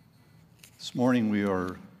This morning we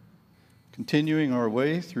are continuing our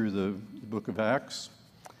way through the book of Acts,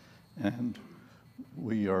 and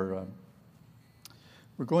we're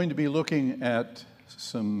going to be looking at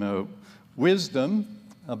some wisdom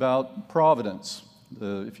about providence.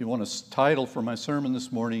 If you want a title for my sermon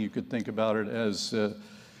this morning, you could think about it as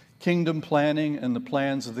Kingdom Planning and the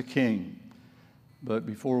Plans of the King. But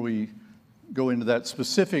before we go into that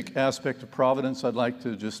specific aspect of providence, I'd like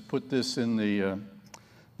to just put this in the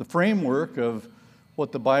framework of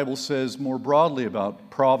what the Bible says more broadly about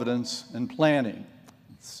providence and planning.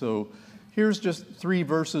 So here's just 3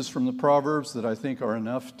 verses from the Proverbs that I think are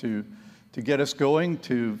enough to get us going,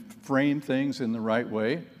 to frame things in the right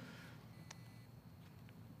way.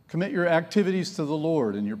 Commit your activities to the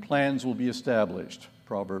Lord, and your plans will be established.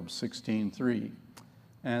 Proverbs 16:3.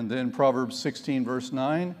 And then Proverbs 16, verse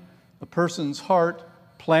 9. A person's heart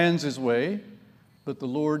plans his way, but the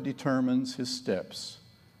Lord determines his steps.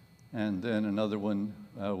 And then another one,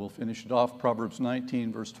 we'll finish it off, Proverbs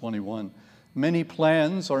 19, verse 21. Many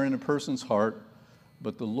plans are in a person's heart,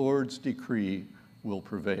 but the Lord's decree will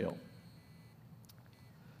prevail.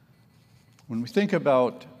 When we think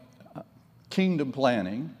about kingdom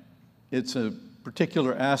planning, it's a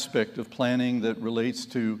particular aspect of planning that relates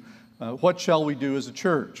to what shall we do as a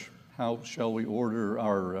church? How shall we order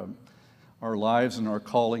our lives and our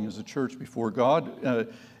calling as a church before God,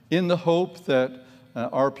 in the hope that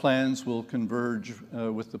our plans will converge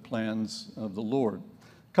with the plans of the Lord.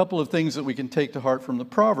 A couple of things that we can take to heart from the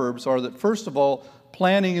Proverbs are that, first of all,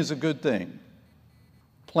 planning is a good thing.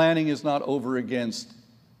 Planning is not over against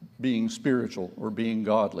being spiritual or being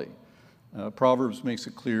godly. Proverbs makes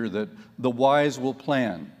it clear that the wise will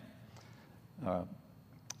plan,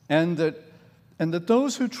 and that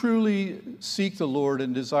those who truly seek the Lord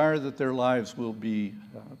and desire that their lives will be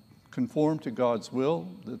conform to God's will,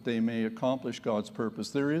 that they may accomplish God's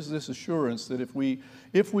purpose. There is this assurance that if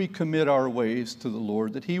we commit our ways to the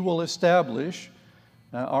Lord, that He will establish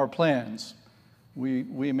our plans.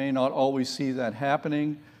 We may not always see that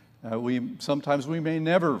happening. Sometimes we may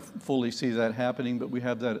never fully see that happening, but we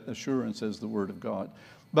have that assurance as the Word of God.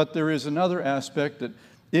 But there is another aspect that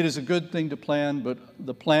it is a good thing to plan, but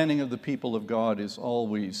the planning of the people of God is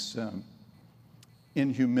always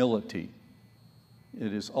in humility.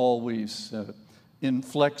 It is always in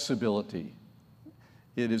flexibility.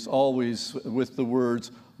 It is always with the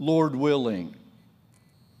words, Lord willing,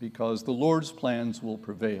 because the Lord's plans will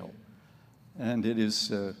prevail. And it is,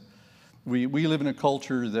 we live in a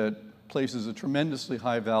culture that places a tremendously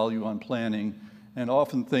high value on planning and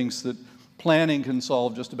often thinks that planning can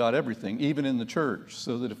solve just about everything, even in the church,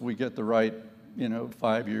 so that if we get the right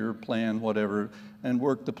 5-year plan, whatever, and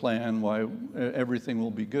work the plan, why everything will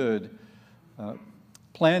be good.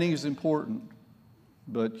 Planning is important,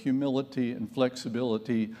 but humility and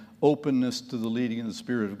flexibility, openness to the leading of the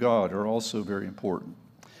Spirit of God are also very important.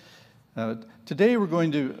 Today we're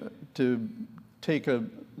going to take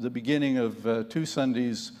the beginning of 2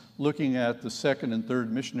 Sundays looking at the second and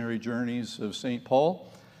third missionary journeys of St.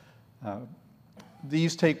 Paul.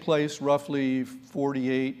 These take place roughly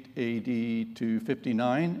 48 AD to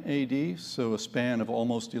 59 AD, so a span of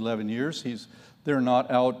almost 11 years. They're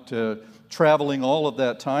not out traveling all of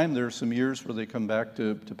that time. There are some years where they come back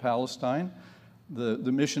to Palestine. The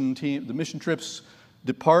mission trips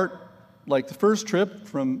depart, like the first trip,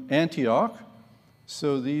 from Antioch.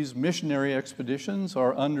 So these missionary expeditions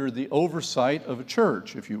are under the oversight of a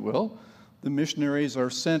church, if you will. The missionaries are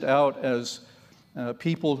sent out as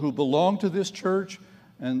people who belong to this church,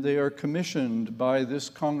 and they are commissioned by this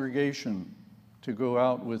congregation to go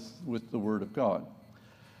out with the Word of God.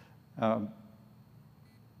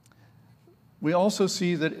 We also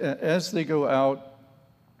see that as they go out,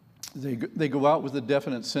 they go out with a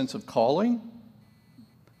definite sense of calling.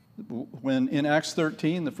 When in Acts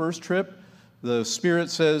 13, the first trip, the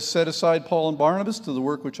Spirit says, set aside Paul and Barnabas to the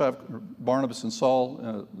work which Barnabas and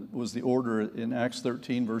Saul was the order in Acts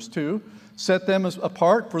 13, verse 2. Set them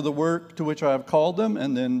apart for the work to which I have called them.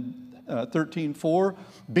 And then 13:4,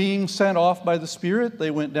 being sent off by the Spirit,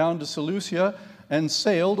 they went down to Seleucia and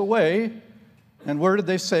sailed away. And where did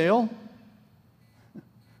they sail?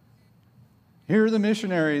 Here are the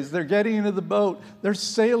missionaries. They're getting into the boat. They're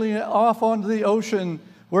sailing off onto the ocean.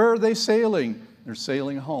 Where are they sailing? They're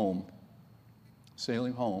sailing home.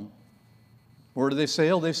 Sailing home. Where do they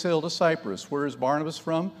sail? They sail to Cyprus. Where is Barnabas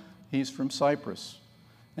from? He's from Cyprus.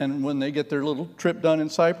 And when they get their little trip done in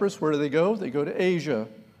Cyprus, where do they go? They go to Asia.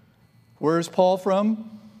 Where is Paul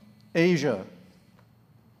from? Asia.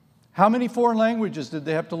 How many foreign languages did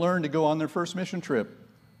they have to learn to go on their first mission trip?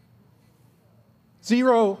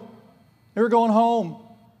 0. They were going home.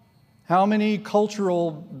 How many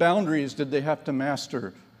cultural boundaries did they have to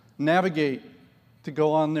master, navigate to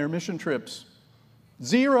go on their mission trips?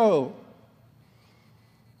 0.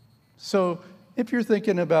 So if you're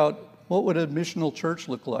thinking about what would a missional church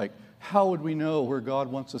look like, how would we know where God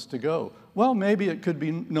wants us to go? Well, maybe it could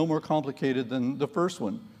be no more complicated than the first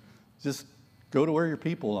one. Just go to where your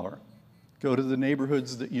people are. Go to the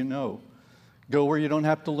neighborhoods that you know. Go where you don't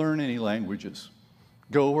have to learn any languages.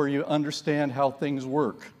 Go where you understand how things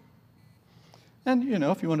work. And,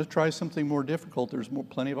 if you want to try something more difficult, there's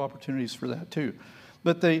plenty of opportunities for that too.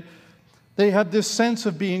 But they have this sense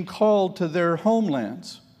of being called to their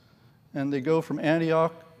homelands. And they go from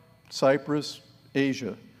Antioch, Cyprus,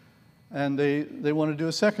 Asia. And they want to do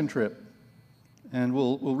a second trip. And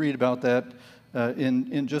we'll read about that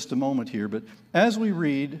in just a moment here. But as we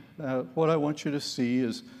read, what I want you to see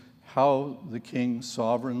is how the king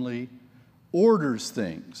sovereignly orders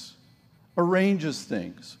things, arranges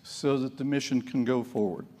things so that the mission can go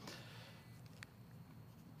forward.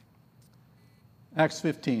 Acts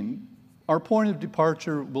 15. Our point of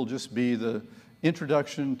departure will just be the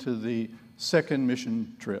introduction to the second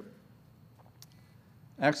mission trip.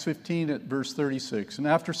 Acts 15 at verse 36. And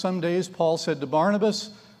after some days, Paul said to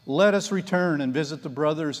Barnabas, "Let us return and visit the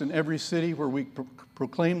brothers in every city where we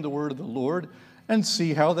proclaim the word of the Lord and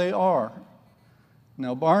see how they are."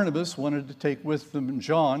 Now Barnabas wanted to take with them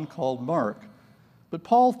John, called Mark. But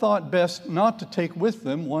Paul thought best not to take with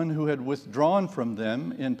them one who had withdrawn from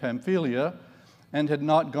them in Pamphylia and had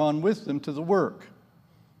not gone with them to the work.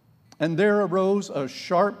 And there arose a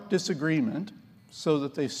sharp disagreement, so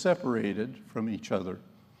that they separated from each other.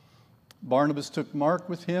 Barnabas took Mark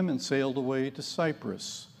with him and sailed away to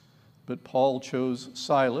Cyprus. But Paul chose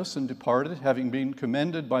Silas and departed, having been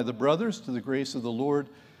commended by the brothers to the grace of the Lord,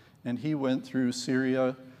 and he went through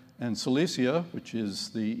Syria and Cilicia, which is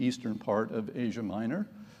the eastern part of Asia Minor,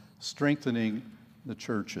 strengthening the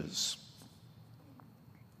churches.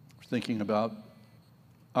 We're thinking about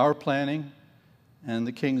our planning and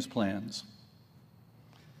the king's plans.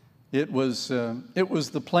 It was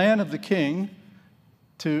the plan of the king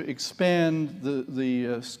to expand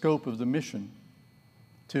the scope of the mission,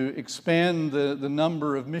 to expand the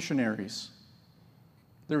number of missionaries.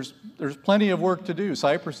 There's plenty of work to do.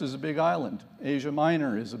 Cyprus is a big island. Asia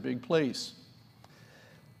Minor is a big place.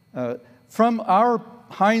 From our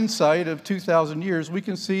hindsight of 2,000 years, we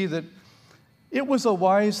can see that it was a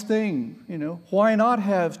wise thing. Why not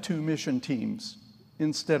have 2 mission teams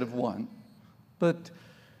instead of 1? But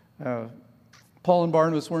Paul and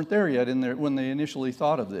Barnabas weren't there yet when they initially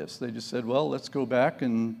thought of this. They just said, well, let's go back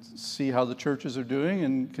and see how the churches are doing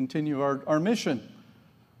and continue our mission.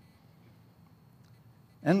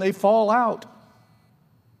 And they fall out.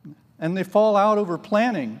 And they fall out over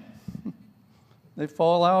planning. They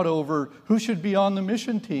fall out over who should be on the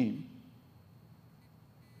mission team.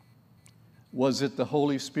 Was it the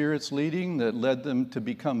Holy Spirit's leading that led them to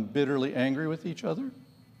become bitterly angry with each other?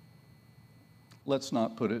 Let's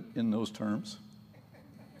not put it in those terms.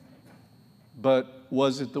 But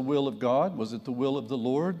was it the will of God? Was it the will of the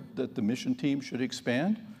Lord that the mission team should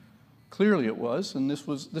expand? Clearly it was, and this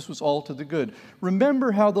was all to the good.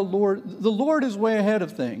 Remember how the Lord is way ahead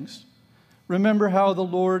of things. Remember how the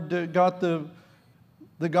Lord got the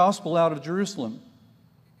gospel out of Jerusalem.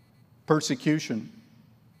 Persecution.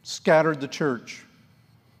 Scattered the church.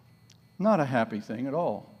 Not a happy thing at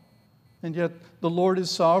all. And yet the Lord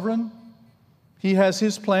is sovereign. He has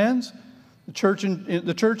His plans. The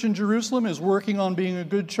church in Jerusalem is working on being a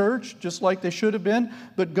good church, just like they should have been,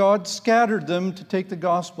 but God scattered them to take the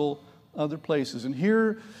gospel other places. And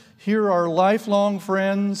here are lifelong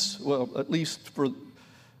friends, well, at least for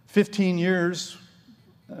 15 years,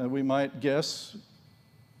 we might guess,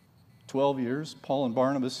 12 years. Paul and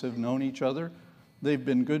Barnabas have known each other. They've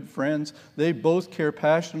been good friends. They both care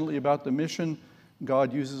passionately about the mission.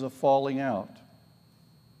 God uses a falling out.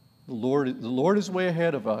 The Lord is way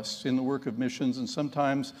ahead of us in the work of missions, and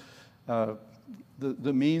sometimes the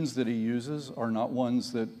means that He uses are not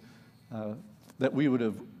ones that we would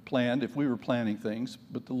have planned if we were planning things,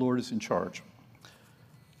 but the Lord is in charge.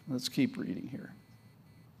 Let's keep reading here.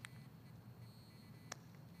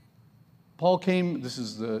 Paul came, this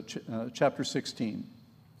is chapter 16.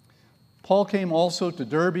 Paul came also to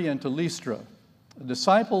Derbe and to Lystra. A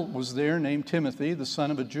disciple was there named Timothy, the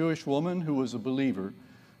son of a Jewish woman who was a believer,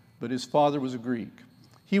 but his father was a Greek.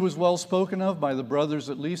 He was well spoken of by the brothers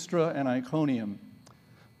at Lystra and Iconium.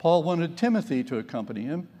 Paul wanted Timothy to accompany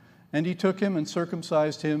him, and he took him and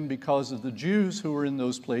circumcised him because of the Jews who were in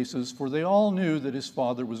those places, for they all knew that his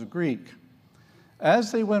father was a Greek.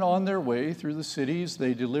 As they went on their way through the cities,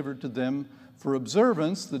 they delivered to them for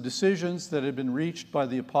observance the decisions that had been reached by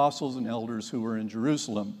the apostles and elders who were in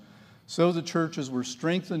Jerusalem. So the churches were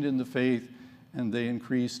strengthened in the faith, and they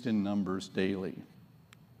increased in numbers daily.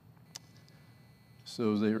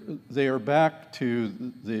 So they are back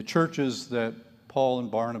to the churches that Paul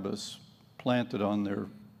and Barnabas planted on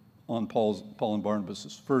Paul and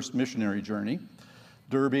Barnabas' first missionary journey.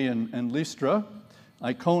 Derbe and Lystra,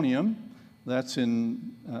 Iconium, that's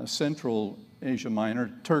in Central Asia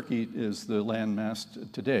Minor. Turkey is the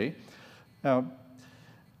landmass today.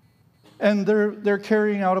 And they're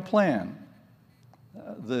carrying out a plan.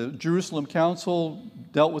 The Jerusalem Council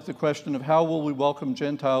dealt with the question of how will we welcome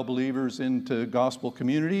Gentile believers into gospel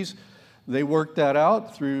communities. They worked that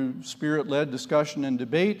out through Spirit-led discussion and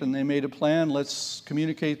debate, and they made a plan. Let's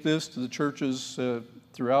communicate this to the churches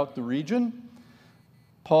throughout the region.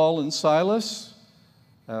 Paul and Silas,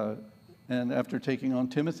 and after taking on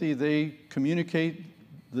Timothy, they communicate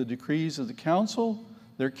the decrees of the council.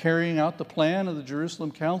 They're carrying out the plan of the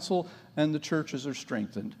Jerusalem Council, and the churches are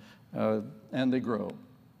strengthened, and they grow.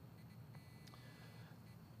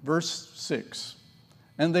 Verse 6,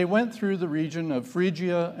 and they went through the region of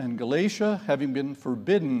Phrygia and Galatia, having been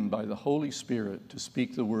forbidden by the Holy Spirit to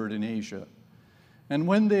speak the word in Asia. And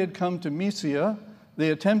when they had come to Mysia, they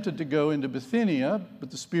attempted to go into Bithynia, but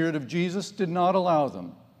the Spirit of Jesus did not allow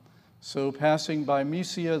them. So passing by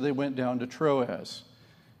Mysia, they went down to Troas.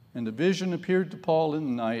 And a vision appeared to Paul in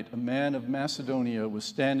the night. A man of Macedonia was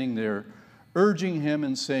standing there, urging him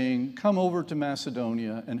and saying, "Come over to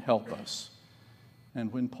Macedonia and help us."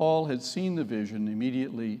 And when Paul had seen the vision,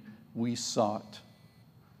 immediately we sought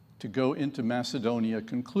to go into Macedonia,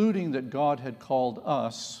 concluding that God had called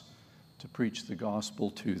us to preach the gospel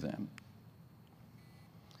to them.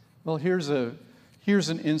 Well, here's an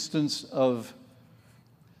instance of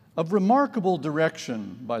remarkable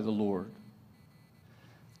direction by the Lord.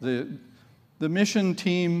 The mission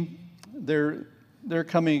team, they're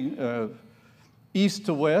coming east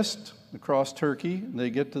to west across Turkey.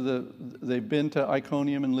 They've been to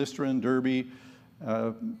Iconium and Lystra and Derbe,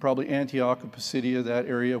 probably Antioch of Pisidia, that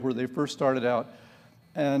area where they first started out.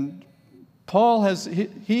 And Paul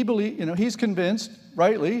he's convinced,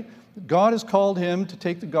 rightly, that God has called him to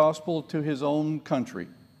take the gospel to his own country,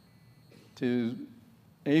 to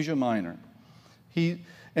Asia Minor. He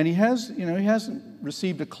hasn't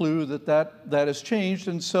received a clue that has changed,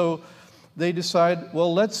 and so they decide,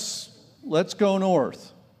 well, let's go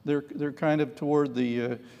north. They're kind of toward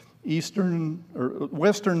the eastern or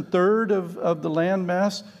western third of the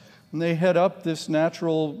landmass, and they head up this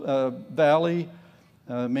natural valley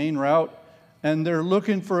main route, and they're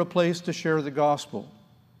looking for a place to share the gospel.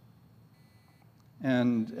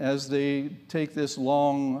 And as they take this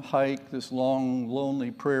long hike, this long,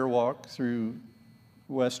 lonely prayer walk through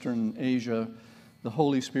Western Asia, the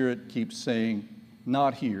Holy Spirit keeps saying,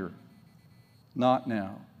 "Not here, not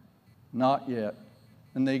now, not yet."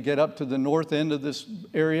 And they get up to the north end of this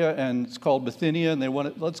area, and it's called Bithynia, and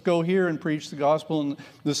let's go here and preach the gospel. And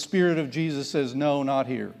the Spirit of Jesus says, "No, not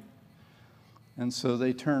here." And so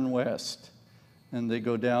they turn west, and they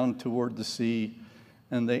go down toward the sea,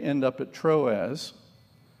 and they end up at Troas.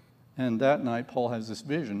 And that night, Paul has this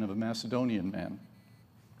vision of a Macedonian man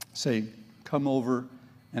say, "Come over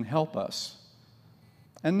and help us."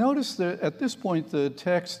 And notice that at this point, the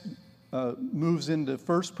text moves into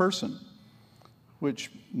first person,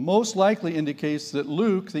 which most likely indicates that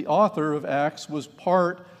Luke, the author of Acts, was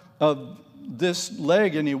part of this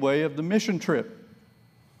leg, anyway, of the mission trip.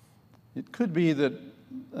 It could be that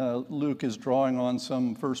Luke is drawing on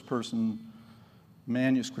some first-person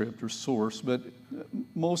manuscript or source, but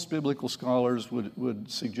most biblical scholars would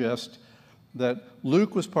suggest that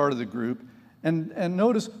Luke was part of the group. And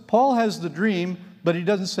notice, Paul has the dream, but he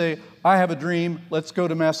doesn't say, "I have a dream, let's go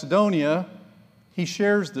to Macedonia." He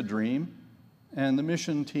shares the dream, and the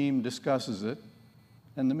mission team discusses it,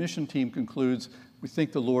 and the mission team concludes, "We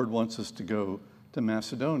think the Lord wants us to go to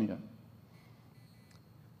Macedonia."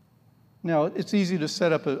 Now, it's easy to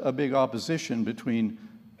set up a big opposition between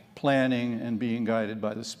planning and being guided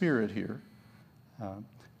by the Spirit here.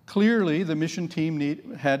 Clearly, the mission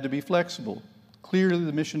team had to be flexible. Clearly,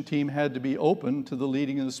 the mission team had to be open to the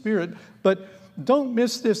leading of the Spirit. But don't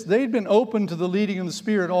miss this. They'd been open to the leading of the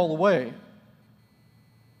Spirit all the way.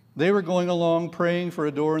 They were going along praying for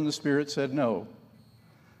a door, and the Spirit said no.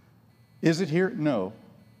 Is it here? No.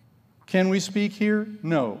 Can we speak here?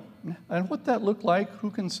 No. And what that looked like,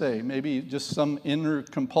 who can say? Maybe just some inner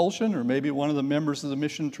compulsion, or maybe one of the members of the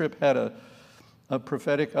mission trip had a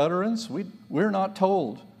prophetic utterance. We're not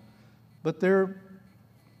told. But they're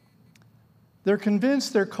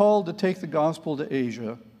convinced they're called to take the gospel to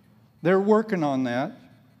Asia. They're working on that.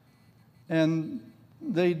 And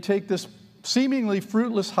they take this seemingly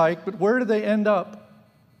fruitless hike, but where do they end up?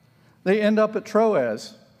 They end up at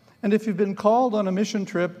Troas. And if you've been called on a mission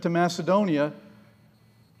trip to Macedonia,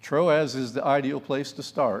 Troas is the ideal place to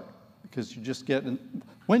start, because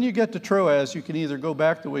when you get to Troas, you can either go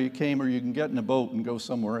back the way you came or you can get in a boat and go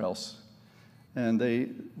somewhere else. And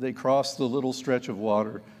they cross the little stretch of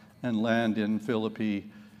water and land in Philippi,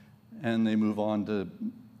 and they move on to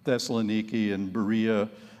Thessaloniki and Berea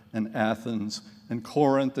and Athens and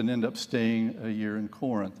Corinth, and end up staying a year in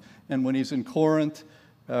Corinth. And when he's in Corinth,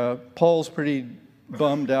 Paul's pretty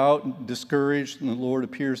bummed out and discouraged, and the Lord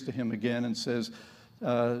appears to him again and says,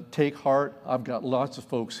 take heart, I've got lots of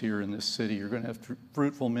folks here in this city. You're going to have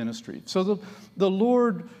fruitful ministry. So the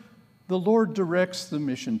Lord directs the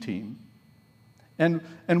mission team. And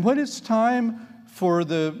when it's time for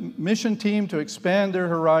the mission team to expand their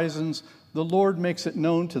horizons, the Lord makes it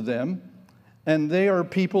known to them. And they are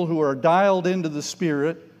people who are dialed into the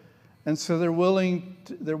Spirit. And so they're willing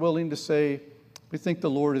to say, we think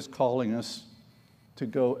the Lord is calling us to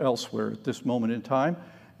go elsewhere at this moment in time.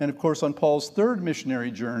 And of course, on Paul's third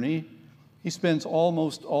missionary journey, he spends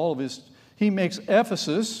almost all of he makes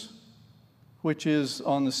Ephesus, which is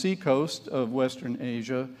on the seacoast of Western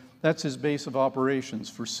Asia. That's his base of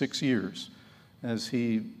operations for 6 years, as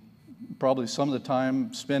he probably some of the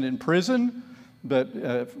time spent in prison.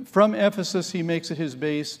 But from Ephesus, he makes it his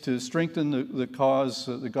base to strengthen the cause,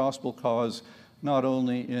 the gospel cause, not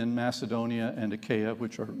only in Macedonia and Achaia,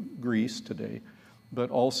 which are Greece today, but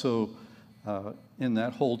also in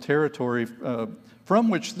that whole territory from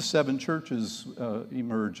which the 7 churches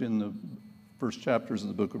emerge in the first chapters of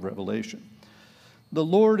the book of Revelation. The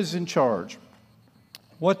Lord is in charge.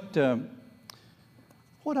 What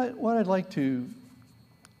I'd like to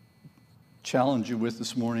challenge you with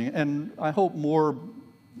this morning, and I hope more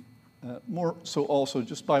so also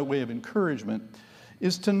just by way of encouragement,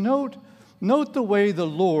 is to note the way the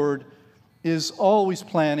Lord is always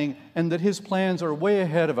planning, and that his plans are way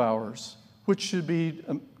ahead of ours, which should be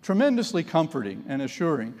tremendously comforting and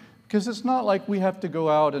assuring, because it's not like we have to go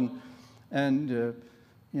out and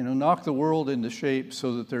knock the world into shape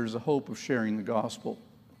so that there's a hope of sharing the gospel.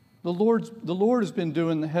 The Lord has been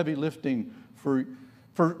doing the heavy lifting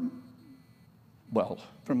from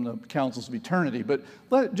the councils of eternity.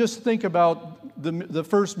 But just think about the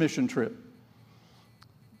first mission trip.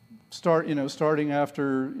 Starting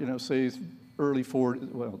after, say, early 40s.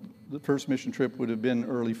 Well, the first mission trip would have been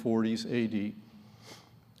early 40s AD.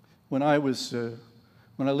 When I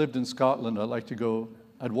lived in Scotland,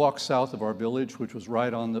 I'd walk south of our village, which was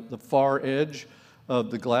right on the far edge of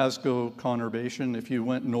the Glasgow conurbation. If you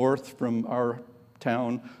went north from our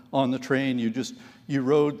town on the train, you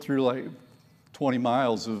rode through like 20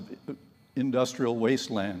 miles of industrial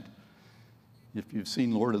wasteland. If you've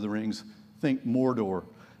seen Lord of the Rings, think Mordor.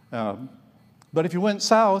 But if you went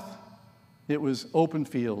south, it was open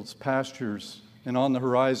fields, pastures, and on the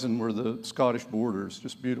horizon were the Scottish borders,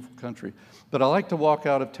 just beautiful country. But I like to walk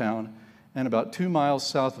out of town, and about 2 miles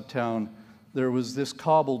south of town, there was this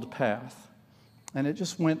cobbled path. And it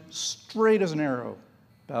just went straight as an arrow,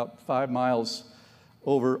 about 5 miles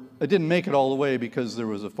over. I didn't make it all the way because there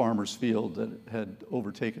was a farmer's field that had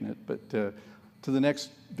overtaken it, but to the next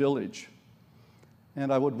village.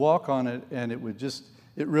 And I would walk on it, and it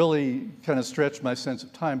really kind of stretched my sense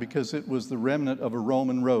of time, because it was the remnant of a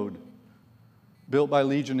Roman road built by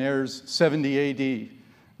legionnaires 70 AD. And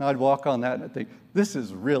I'd walk on that and I'd think, this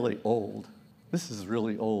is really old. This is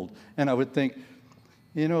really old. And I would think,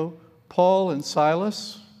 Paul and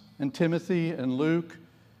Silas and Timothy and Luke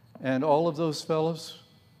and all of those fellows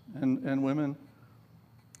and women,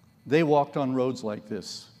 they walked on roads like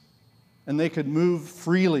this. And they could move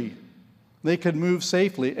freely. They could move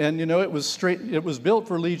safely. And, it was built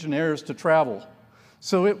for legionnaires to travel.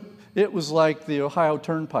 So it was like the Ohio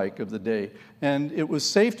Turnpike of the day. And it was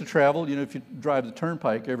safe to travel. If you drive the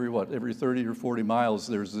Turnpike every 30 or 40 miles,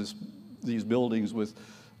 there's these buildings with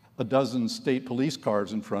a dozen state police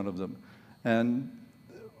cars in front of them. And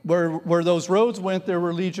where those roads went, there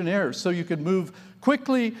were legionnaires. So you could move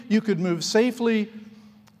quickly, you could move safely,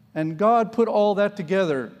 and God put all that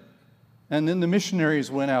together. And then the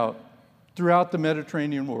missionaries went out throughout the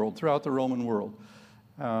Mediterranean world, throughout the Roman world.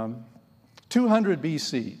 200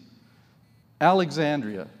 BC,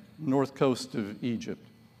 Alexandria, north coast of Egypt.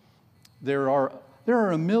 There are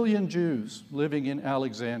 1 million Jews living in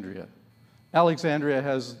Alexandria. Alexandria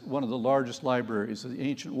has one of the largest libraries of the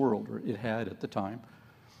ancient world, or it had at the time.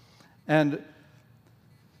 And the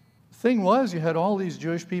thing was, you had all these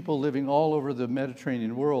Jewish people living all over the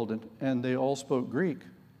Mediterranean world, and they all spoke Greek,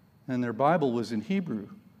 and their Bible was in Hebrew.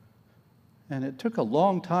 And it took a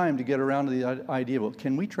long time to get around to the idea, well,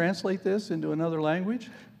 can we translate this into another language?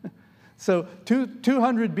 So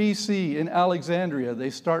 200 BC in Alexandria,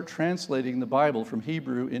 they start translating the Bible from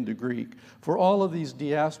Hebrew into Greek for all of these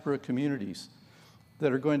diaspora communities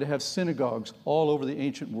that are going to have synagogues all over the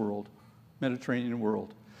ancient world, Mediterranean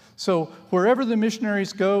world. So wherever the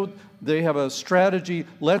missionaries go, they have a strategy.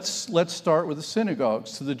 Let's start with the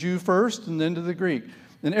synagogues, to the Jew first and then to the Greek.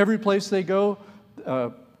 And every place they go,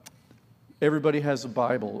 everybody has a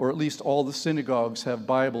Bible, or at least all the synagogues have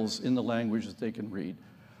Bibles in the language that they can read.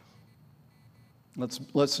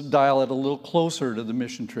 Let's dial it a little closer to the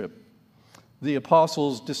mission trip. The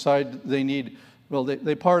apostles decide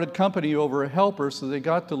they parted company over a helper, so they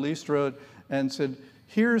got to Lystra and said,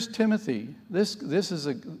 here's Timothy. This is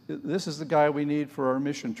the guy we need for our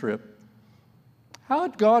mission trip. How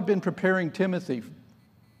had God been preparing Timothy?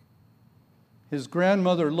 His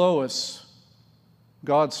grandmother Lois,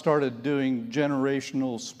 God started doing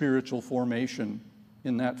generational spiritual formation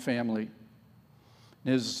in that family.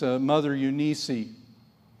 His mother Eunice,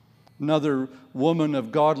 another woman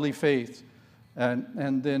of godly faith,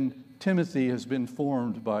 and then Timothy has been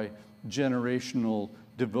formed by generational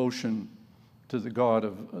devotion to the God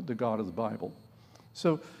of the Bible.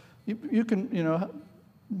 So you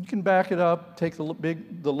can back it up, take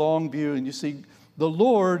the long view, and you see the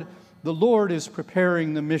Lord is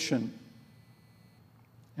preparing the mission.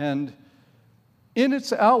 And in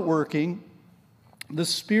its outworking, the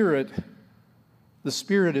Spirit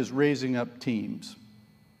is raising up teams.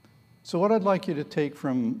 So what I'd like you to take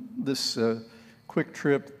from this quick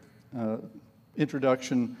trip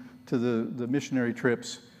introduction to the missionary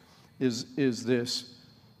trips is this,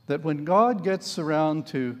 that when God gets around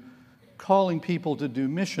to calling people to do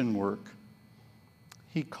mission work,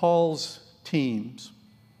 he calls teams.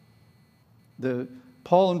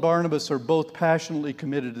 Paul and Barnabas are both passionately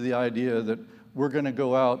committed to the idea that we're going to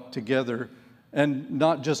go out together, and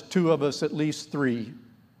not just two of us, at least three.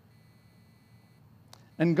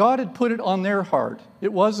 And God had put it on their heart.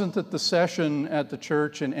 It wasn't that the session at the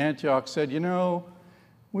church in Antioch said,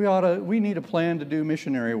 we need a plan to do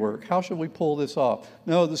missionary work. How should we pull this off?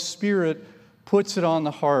 No, the Spirit puts it on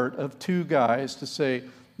the heart of two guys to say,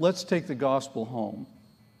 let's take the gospel home.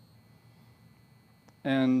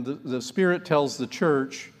 And the Spirit tells the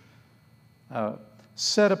church,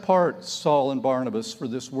 set apart Saul and Barnabas for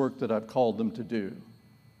this work that I've called them to do.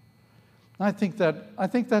 I think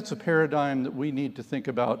that's a paradigm that we need to think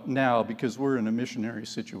about now, because we're in a missionary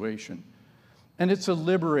situation. And it's a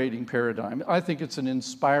liberating paradigm. I think it's an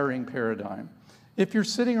inspiring paradigm. If you're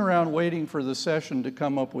sitting around waiting for the session to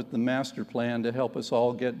come up with the master plan to help us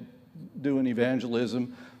all doing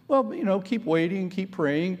evangelism, well, keep waiting, keep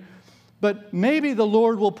praying. But maybe the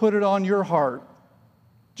Lord will put it on your heart,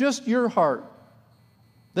 just your heart,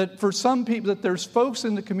 that for some people, that there's folks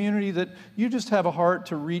in the community that you just have a heart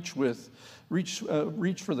to reach for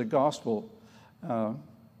the gospel. And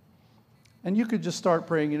you could just start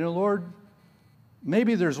praying, Lord,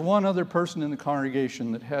 maybe there's one other person in the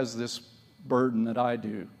congregation that has this burden that I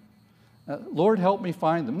do. Lord, help me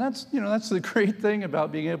find them. That's the great thing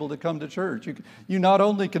about being able to come to church. You not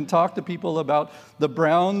only can talk to people about the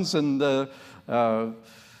Browns and the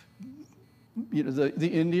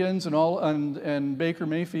Indians and all, and Baker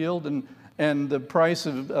Mayfield and the price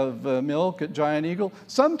of milk at Giant Eagle.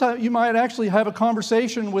 Sometimes you might actually have a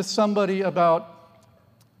conversation with somebody about,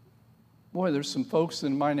 there's some folks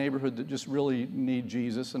in my neighborhood that just really need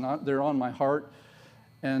Jesus, and they're on my heart,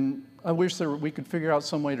 and I wish we could figure out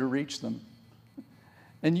some way to reach them.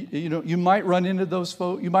 And you might run into those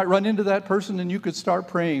folks, you might run into that person, and you could start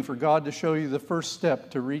praying for God to show you the first step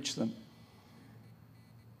to reach them.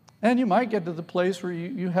 And you might get to the place where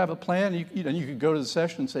you have a plan. You could go to the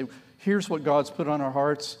session and say, here's what God's put on our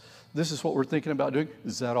hearts. This is what we're thinking about doing.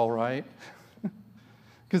 Is that all right?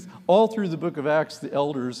 Because all through the book of Acts, the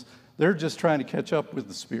elders, they're just trying to catch up with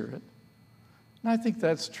the Spirit. And I think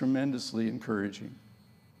that's tremendously encouraging.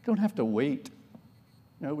 You don't have to wait.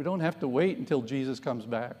 We don't have to wait until Jesus comes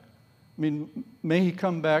back. May he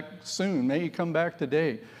come back soon. May he come back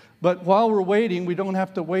today. But while we're waiting, we don't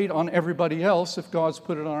have to wait on everybody else if God's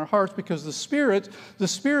put it on our hearts, because the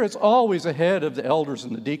Spirit's always ahead of the elders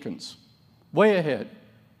and the deacons, way ahead.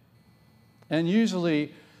 And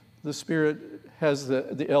usually the Spirit has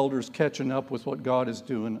the elders catching up with what God is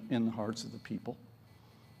doing in the hearts of the people.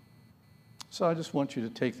 So I just want you to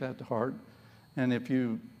take that to heart. And if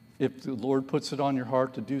the Lord puts it on your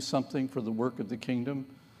heart to do something for the work of the kingdom,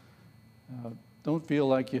 don't feel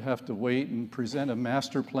like you have to wait and present a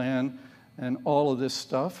master plan and all of this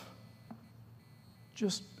stuff.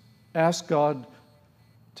 Just ask God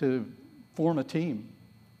to form a team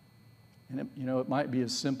And it might be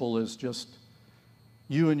as simple as just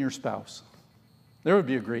you and your spouse. There would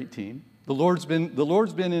be a great team. The Lord's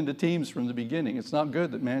been into teams from the beginning. It's not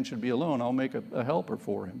good that man should be alone. I'll make a helper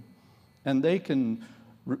for him. And they can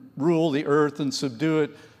rule the earth and subdue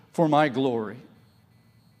it for my glory.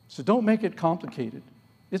 So don't make it complicated.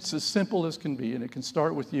 It's as simple as can be, and it can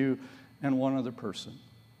start with you and one other person.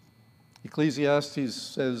 Ecclesiastes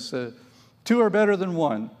says, 2 are better than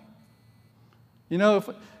 1.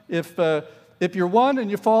 If you're 1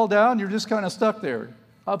 and you fall down, you're just kind of stuck there.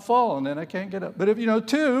 I've fallen and I can't get up. But if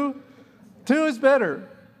 2 is better.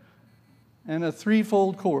 And a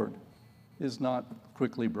threefold cord is not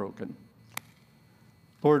quickly broken.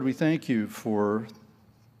 Lord, we thank you for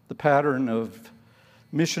the pattern of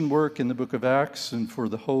mission work in the book of Acts and for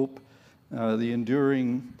the hope, the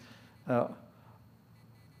enduring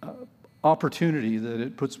opportunity that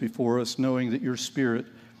it puts before us, knowing that your Spirit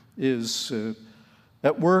is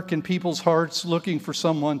at work in people's hearts, looking for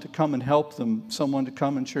someone to come and help them, someone to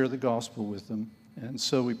come and share the gospel with them. And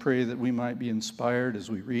so we pray that we might be inspired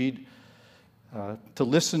as we read, to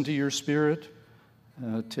listen to your Spirit,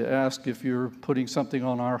 to ask if you're putting something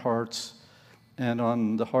on our hearts and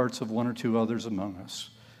on the hearts of one or two others among us.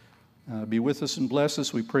 Be with us and bless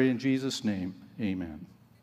us, we pray in Jesus' name. Amen.